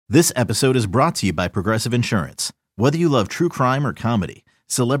This episode is brought to you by Progressive Insurance. Whether you love true crime or comedy,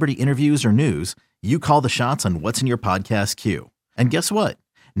 celebrity interviews or news, you call the shots on what's in your podcast queue. And guess what?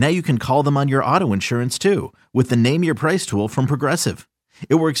 Now you can call them on your auto insurance too with the Name Your Price tool from Progressive.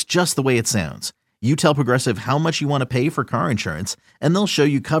 It works just the way it sounds. You tell Progressive how much you want to pay for car insurance, and they'll show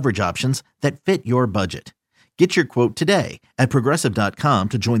you coverage options that fit your budget. Get your quote today at Progressive.com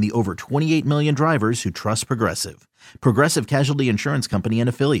to join the over 28 million drivers who trust Progressive. Progressive Casualty Insurance Company and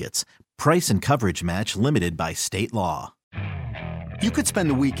Affiliates. Price and coverage match limited by state law. You could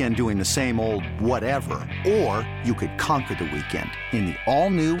spend the weekend doing the same old whatever, or you could conquer the weekend in the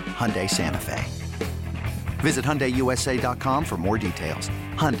all-new Hyundai Santa Fe. Visit HyundaiUSA.com for more details.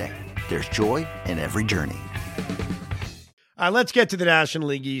 Hyundai, there's joy in every journey. All right, let's get to the National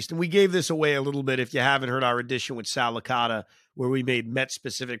League East. And we gave this away a little bit if you haven't heard our edition with Sal Licata, where we made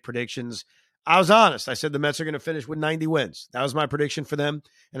Mets-specific predictions. I was honest. I said the Mets are going to finish with 90 wins. That was my prediction for them.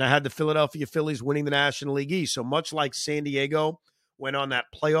 And I had the Philadelphia Phillies winning the National League East. So much like San Diego went on that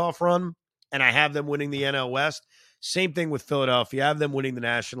playoff run, and I have them winning the NL West, same thing with Philadelphia. I have them winning the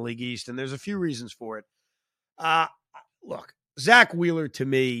National League East, and there's a few reasons for it. Look, Zach Wheeler, to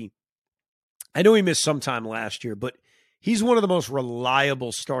me, I know he missed some time last year, but he's one of the most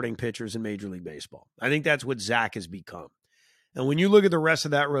reliable starting pitchers in Major League Baseball. I think that's what Zach has become. And when you look at the rest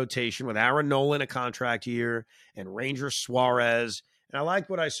of that rotation with Aaron Nola a contract year and Ranger Suarez, and I liked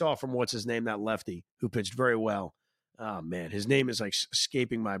what I saw from what's-his-name, that lefty, who pitched very well. Oh, man, his name is like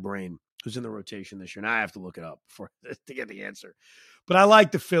escaping my brain, who's in the rotation this year. Now I have to look it up to get the answer. But I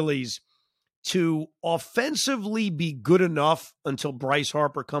like the Phillies to offensively be good enough until Bryce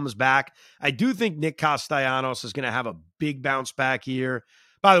Harper comes back. I do think Nick Castellanos is going to have a big bounce back year.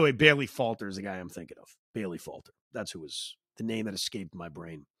 By the way, Bailey Falter is the guy I'm thinking of. Bailey Falter. That's who was the name that escaped my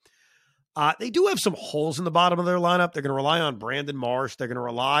brain. They do have some holes in the bottom of their lineup. They're going to rely on Brandon Marsh. They're going to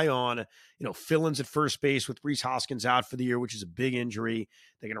rely on, fill-ins at first base with Rhys Hoskins out for the year, which is a big injury.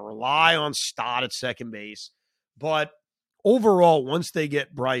 They're going to rely on Stott at second base. But overall, once they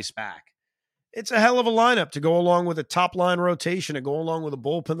get Bryce back, it's a hell of a lineup to go along with a top-line rotation, to go along with a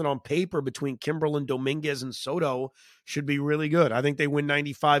bullpen that on paper between Kimbrel, Dominguez, and Soto should be really good. I think they win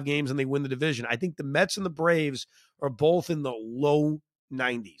 95 games and they win the division. I think the Mets and the Braves are both in the low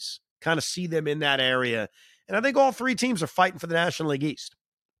 90s. Kind of see them in that area. And I think all three teams are fighting for the National League East.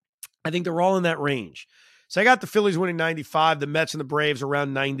 I think they're all in that range. So I got the Phillies winning 95, the Mets and the Braves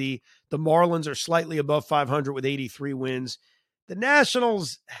around 90. The Marlins are slightly above 500 with 83 wins. The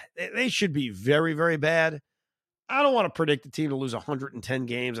Nationals, they should be very, very bad. I don't want to predict the team to lose 110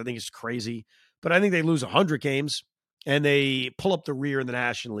 games. I think it's crazy. But I think they lose 100 games and they pull up the rear in the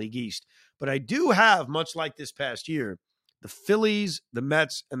National League East. But I do have, much like this past year, the Phillies, the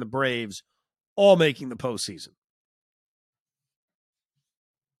Mets, and the Braves all making the postseason.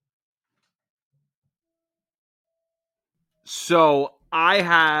 So I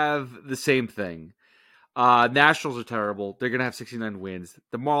have the same thing. Nationals are terrible. They're going to have 69 wins.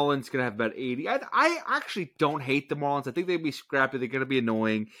 The Marlins going to have about 80. I actually don't hate the Marlins. I think they'd be scrappy. They're going to be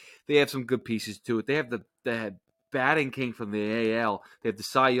annoying. They have some good pieces to it. They have the batting king from the AL. They have the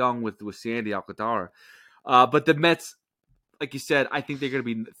Cy Young with Sandy Alcantara. But the Mets, like you said, I think they're going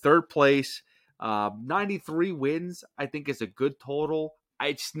to be third place. 93 wins, I think, is a good total.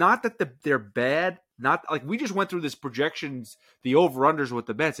 It's not that they're bad. Not like we just went through this projections, the over-unders with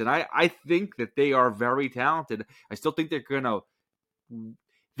the Mets, and I think that they are very talented. I still think they're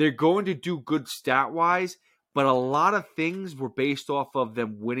going to do good stat-wise, but a lot of things were based off of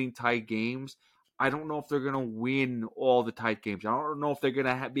them winning tight games. I don't know if they're going to win all the tight games. I don't know if they're going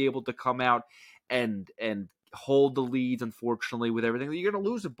to be able to come out and hold the leads, unfortunately, with everything. You're going to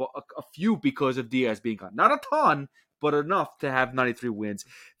lose a few because of Diaz being gone. Not a ton, but enough to have 93 wins.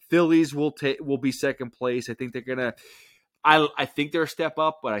 Phillies will be second place. I think they're gonna. I think they're a step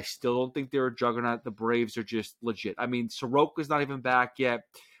up, but I still don't think they're a juggernaut. The Braves are just legit. I mean, Soroka's not even back yet.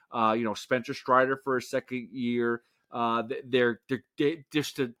 Spencer Strider for a second year. They're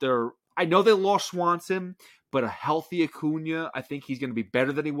I know they lost Swanson, but a healthy Acuna, I think he's going to be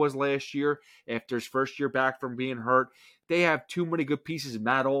better than he was last year after his first year back from being hurt. They have too many good pieces.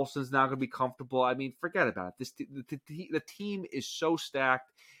 Matt Olson's not going to be comfortable. I mean, forget about it. The team is so stacked,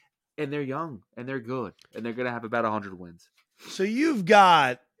 and they're young, and they're good, and they're going to have about 100 wins. So you've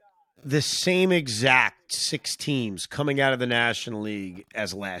got the same exact 6 teams coming out of the National League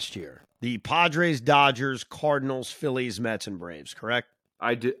as last year. The Padres, Dodgers, Cardinals, Phillies, Mets, and Braves, correct?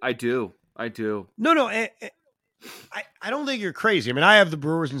 I do. No. I don't think you're crazy. I mean, I have the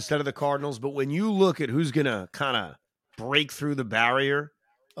Brewers instead of the Cardinals, but when you look at who's going to kind of break through the barrier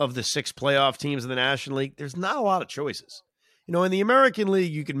of the 6 playoff teams in the National League, there's not a lot of choices. In the American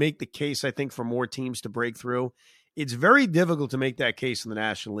League, you can make the case, I think, for more teams to break through. It's very difficult to make that case in the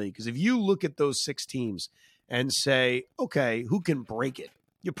National League because if you look at those 6 teams and say, okay, who can break it?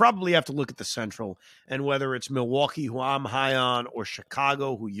 You probably have to look at the Central and whether it's Milwaukee, who I'm high on, or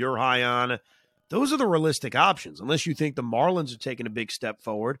Chicago, who you're high on. Those are the realistic options, unless you think the Marlins are taking a big step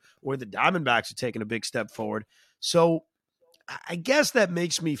forward or the Diamondbacks are taking a big step forward. So I guess that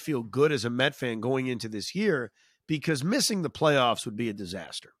makes me feel good as a Met fan going into this year because missing the playoffs would be a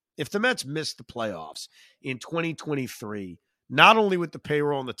disaster. If the Mets miss the playoffs in 2023, not only with the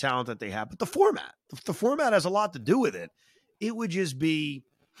payroll and the talent that they have, but the format. The format has a lot to do with it. It would just be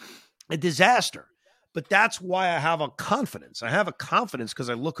a disaster. But that's why I have a confidence. I have a confidence because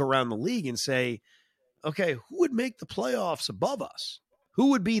I look around the league and say, okay, who would make the playoffs above us? Who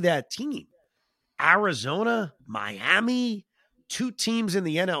would be that team? Arizona, Miami, 2 teams in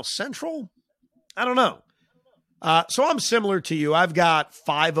the NL Central? I don't know. So I'm similar to you. I've got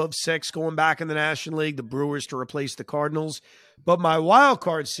 5 of 6 going back in the National League, the Brewers to replace the Cardinals. But my wild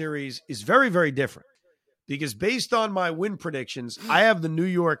card series is very, very different. Because based on my win predictions, I have the New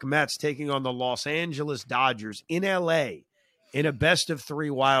York Mets taking on the Los Angeles Dodgers in LA in a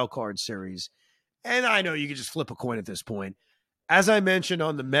best-of-3 wildcard series. And I know you can just flip a coin at this point. As I mentioned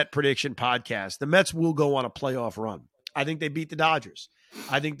on the Met Prediction podcast, the Mets will go on a playoff run. I think they beat the Dodgers.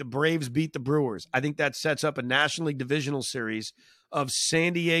 I think the Braves beat the Brewers. I think that sets up a National League divisional series of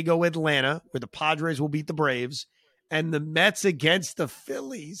San Diego, Atlanta, where the Padres will beat the Braves, and the Mets against the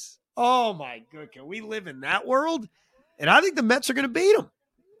Phillies. Oh, my God. Can we live in that world? And I think the Mets are going to beat them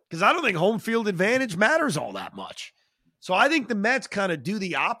because I don't think home field advantage matters all that much. So I think the Mets kind of do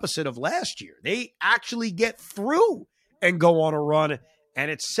the opposite of last year. They actually get through and go on a run,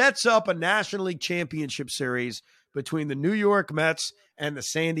 and it sets up a National League championship series between the New York Mets and the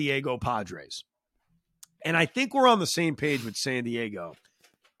San Diego Padres. And I think we're on the same page with San Diego.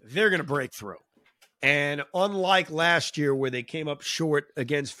 They're going to break through. And unlike last year where they came up short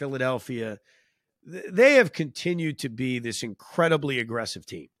against Philadelphia, they have continued to be this incredibly aggressive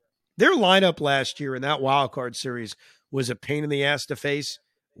team. Their lineup last year in that wild card series was a pain in the ass to face.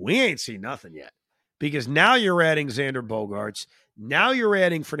 We ain't seen nothing yet because now you're adding Xander Bogaerts. Now you're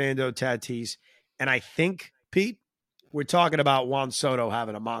adding Fernando Tatis. And I think, Pete, we're talking about Juan Soto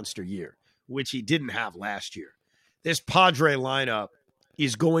having a monster year, which he didn't have last year. This Padre lineup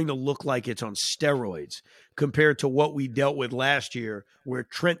is going to look like it's on steroids compared to what we dealt with last year where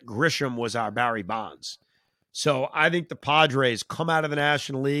Trent Grisham was our Barry Bonds. So I think the Padres come out of the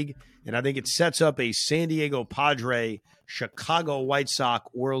National League, and I think it sets up a San Diego Padre, Chicago White Sox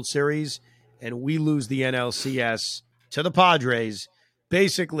World Series, and we lose the NLCS to the Padres.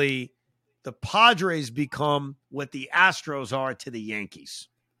 Basically, the Padres become what the Astros are to the Yankees.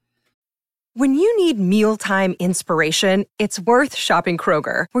 When you need mealtime inspiration, it's worth shopping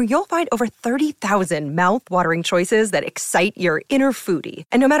Kroger, where you'll find over 30,000 mouth-watering choices that excite your inner foodie.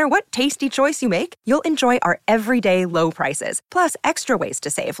 And no matter what tasty choice you make, you'll enjoy our everyday low prices, plus extra ways to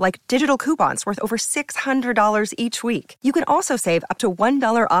save, like digital coupons worth over $600 each week. You can also save up to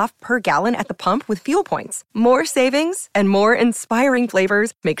 $1 off per gallon at the pump with fuel points. More savings and more inspiring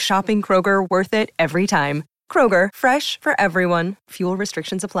flavors make shopping Kroger worth it every time. Kroger, fresh for everyone. Fuel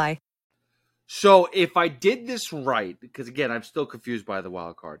restrictions apply. So if I did this right, because again, I'm still confused by the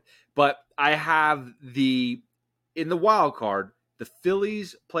wild card, but I have in the wild card, the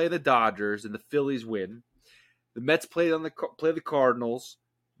Phillies play the Dodgers and the Phillies win. The Mets play the Cardinals,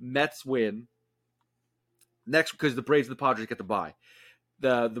 Mets win. Next, because the Braves and the Padres get the bye.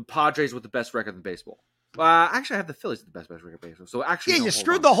 The Padres with the best record in baseball. Actually, I have the Phillies with the best record in baseball. So actually, you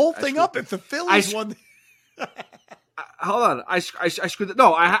screwed the whole thing up if the Phillies won. Hold on, I screwed it.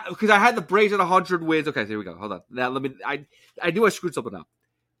 No, because I had the Braves at 100 wins. Okay, here we go. Hold on. Now let me. I knew I screwed something up.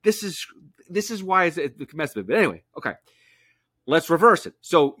 This is why it's messed up. But anyway, okay. Let's reverse it.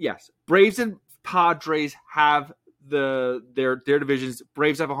 So yes, Braves and Padres have their divisions.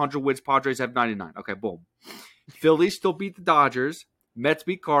 Braves have 100 wins. Padres have 99. Okay, boom. Phillies still beat the Dodgers. Mets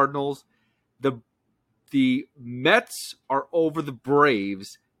beat Cardinals. The Mets are over the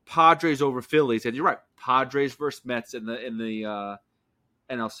Braves. Padres over Phillies, and you're right. Padres versus Mets in the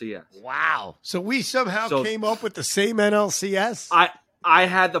NLCS. Wow! So we somehow came up with the same NLCS. I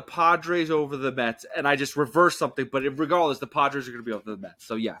had the Padres over the Mets, and I just reversed something. But regardless, the Padres are going to be over the Mets.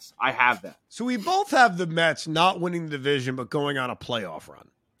 So yes, I have that. So we both have the Mets not winning the division, but going on a playoff run,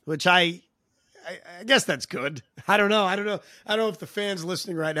 which I guess that's good. I don't know. I don't know if the fans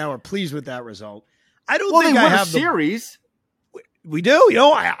listening right now are pleased with that result. I don't think I have the series. We do.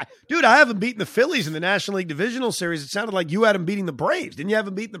 I haven't beaten the Phillies in the National League Divisional Series. It sounded like you had them beating the Braves. Didn't you have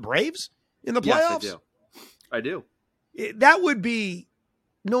them beating the Braves in the playoffs? Yes, I do. That would be,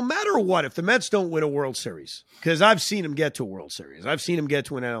 no matter what, if the Mets don't win a World Series, because I've seen them get to a World Series. I've seen them get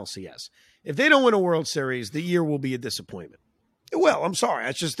to an NLCS. If they don't win a World Series, the year will be a disappointment. It will. I'm sorry.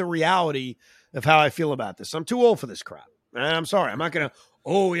 That's just the reality of how I feel about this. I'm too old for this crap. And I'm sorry. I'm not going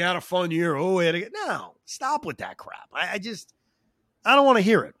to, we had a fun year. No, stop with that crap. I don't want to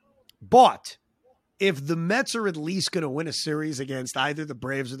hear it. But if the Mets are at least going to win a series against either the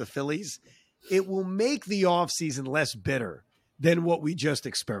Braves or the Phillies, it will make the offseason less bitter than what we just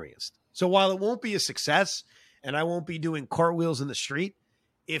experienced. So while it won't be a success and I won't be doing cartwheels in the street,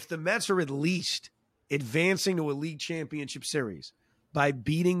 if the Mets are at least advancing to a league championship series by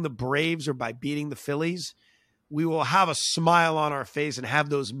beating the Braves or by beating the Phillies, we will have a smile on our face and have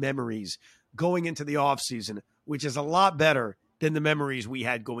those memories going into the offseason, which is a lot better than the memories we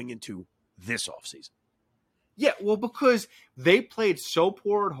had going into this offseason. Yeah, well, because they played so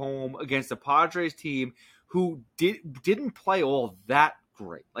poor at home against the Padres team who didn't play all that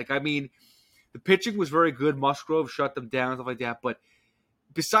great. The pitching was very good. Musgrove shut them down, stuff like that. But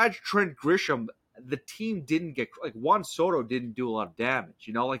besides Trent Grisham, the team didn't get Juan Soto didn't do a lot of damage.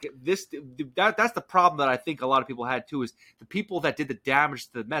 That's the problem that I think a lot of people had too, is the people that did the damage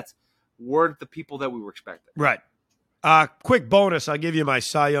to the Mets weren't the people that we were expecting. Right. Quick bonus, I'll give you my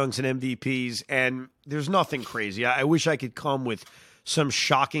Cy Youngs and MVPs, and there's nothing crazy. I wish I could come with some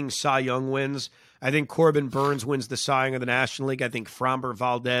shocking Cy Young wins. I think Corbin Burns wins the Cy Young of the National League. I think Framber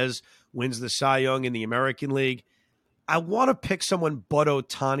Valdez wins the Cy Young in the American League. I want to pick someone but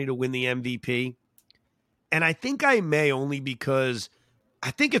Ohtani to win the MVP, and I think I may only because I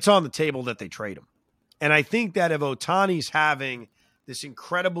think it's on the table that they trade him. And I think that if Ohtani's having this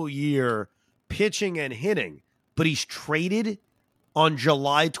incredible year pitching and hitting, but he's traded on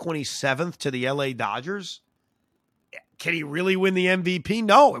July 27th to the LA Dodgers, can he really win the MVP?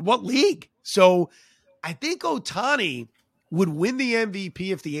 No. In what league? So I think Ohtani would win the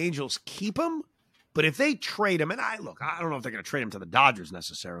MVP if the Angels keep him. But if they trade him, and I don't know if they're going to trade him to the Dodgers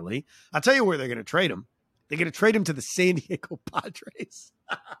necessarily. I'll tell you where they're going to trade him. They're going to trade him to the San Diego Padres.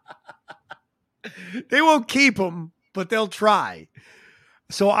 They won't keep him, but they'll try.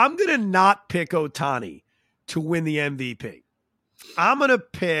 So I'm going to not pick Ohtani to win the MVP. I'm going to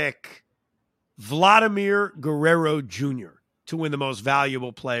pick Vladimir Guerrero Jr. to win the most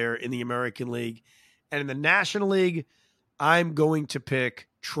valuable player in the American League. And in the National League, I'm going to pick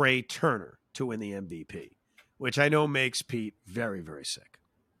Trey Turner to win the MVP, which I know makes Pete very, very sick.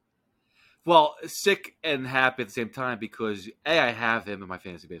 Well, sick and happy at the same time because, I have him in my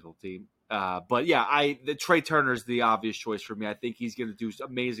fantasy baseball team. But yeah, Trey Turner is the obvious choice for me. I think he's going to do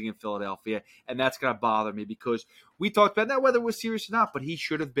amazing in Philadelphia, and that's going to bother me because we talked about that whether it was serious or not, but he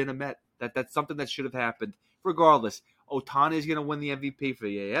should have been a Met. That's something that should have happened. Regardless, Ohtani is going to win the MVP for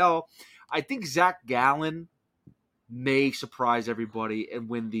the AL. I think Zach Gallen may surprise everybody and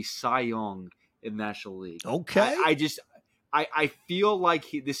win the Cy Young in National League. Okay, I feel like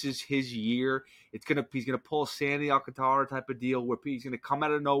this is his year. He's gonna pull a Sandy Alcantara type of deal where he's gonna come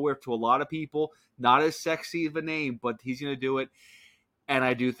out of nowhere to a lot of people. Not as sexy of a name, but he's gonna do it. And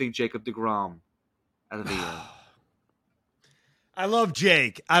I do think Jacob deGrom out of the year. I love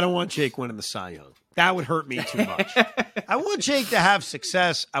Jake. I don't want Jake winning the Cy Young. That would hurt me too much. I want Jake to have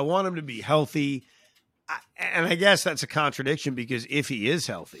success. I want him to be healthy. And I guess that's a contradiction because if he is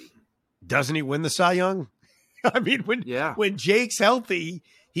healthy, doesn't he win the Cy Young? I mean, when Jake's healthy,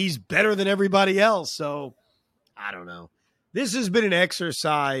 he's better than everybody else. So I don't know. This has been an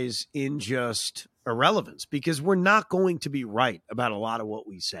exercise in just irrelevance because we're not going to be right about a lot of what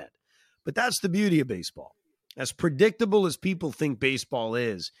we said. But that's the beauty of baseball. As predictable as people think baseball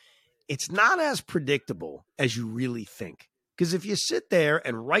is, it's not as predictable as you really think. Because if you sit there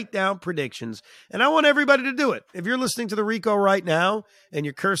and write down predictions, and I want everybody to do it. If you're listening to the Rico right now and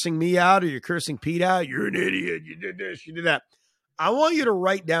you're cursing me out or you're cursing Pete out, you're an idiot, you did this, you did that. I want you to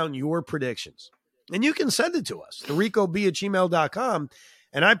write down your predictions. And you can send it to us, thericob@gmail.com.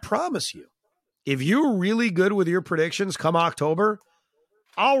 And I promise you, if you're really good with your predictions come October,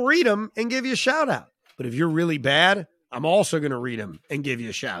 I'll read them and give you a shout out. But if you're really bad, I'm also going to read them and give you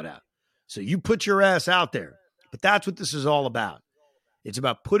a shout out. So you put your ass out there. But that's what this is all about. It's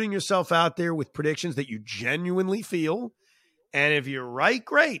about putting yourself out there with predictions that you genuinely feel. And if you're right,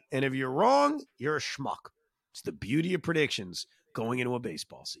 great. And if you're wrong, you're a schmuck. It's the beauty of predictions going into a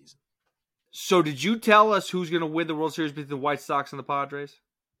baseball season. So did you tell us who's going to win the World Series between the White Sox and the Padres?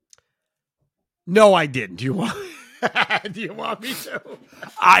 No, I didn't. Do you want me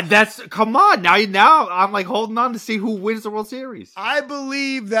to? Come on. Now I'm like holding on to see who wins the World Series. I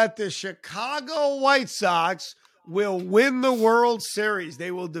believe that the Chicago White Sox will win the World Series. They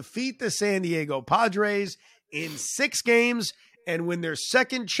will defeat the San Diego Padres in 6 games and win their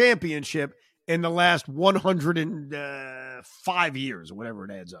second championship in the last 105 years, or whatever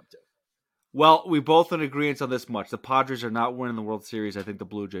it adds up to. Well, we both in agreement on this much. The Padres are not winning the World Series. I think the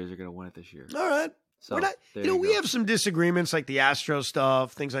Blue Jays are going to win it this year. All right. So, we have some disagreements like the Astro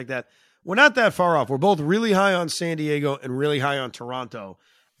stuff, things like that. We're not that far off. We're both really high on San Diego and really high on Toronto.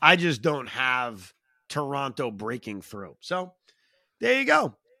 I just don't have Toronto breaking through. So there you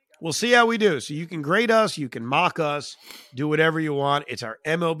go. We'll see how we do. So you can grade us, you can mock us, do whatever you want. It's our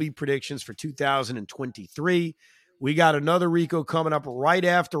MLB predictions for 2023. We got another Rico coming up right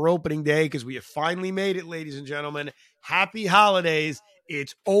after opening day because we have finally made it, ladies and gentlemen. Happy holidays.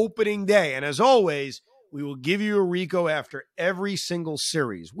 It's opening day. And as always, we will give you a Rico after every single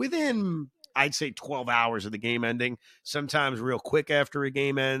series within, I'd say, 12 hours of the game ending. Sometimes real quick after a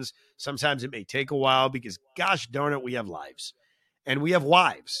game ends. Sometimes it may take a while because, gosh darn it, we have lives. And we have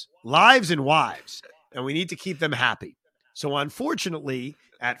lives and wives, and we need to keep them happy. So unfortunately,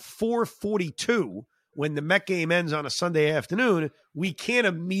 at 4:42, when the Met game ends on a Sunday afternoon, we can't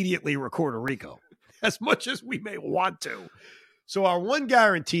immediately record a Rico as much as we may want to. So our one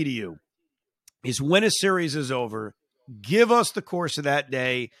guarantee to you is when a series is over, give us the course of that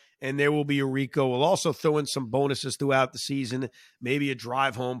day, and there will be a Rico. We'll also throw in some bonuses throughout the season, maybe a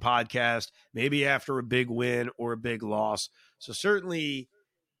drive home podcast, maybe after a big win or a big loss. So certainly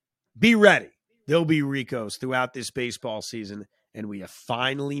be ready. There'll be Ricos throughout this baseball season, and we have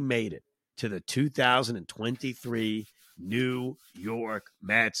finally made it to the 2023 New York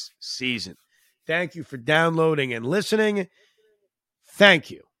Mets season. Thank you for downloading and listening. Thank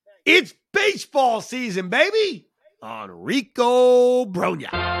you. It's baseball season, baby, on Rico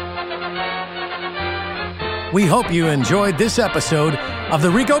Brogna. We hope you enjoyed this episode of the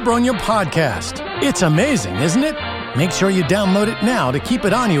Rico Brogna podcast. It's amazing, isn't it? Make sure you download it now to keep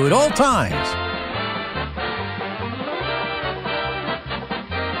it on you at all times.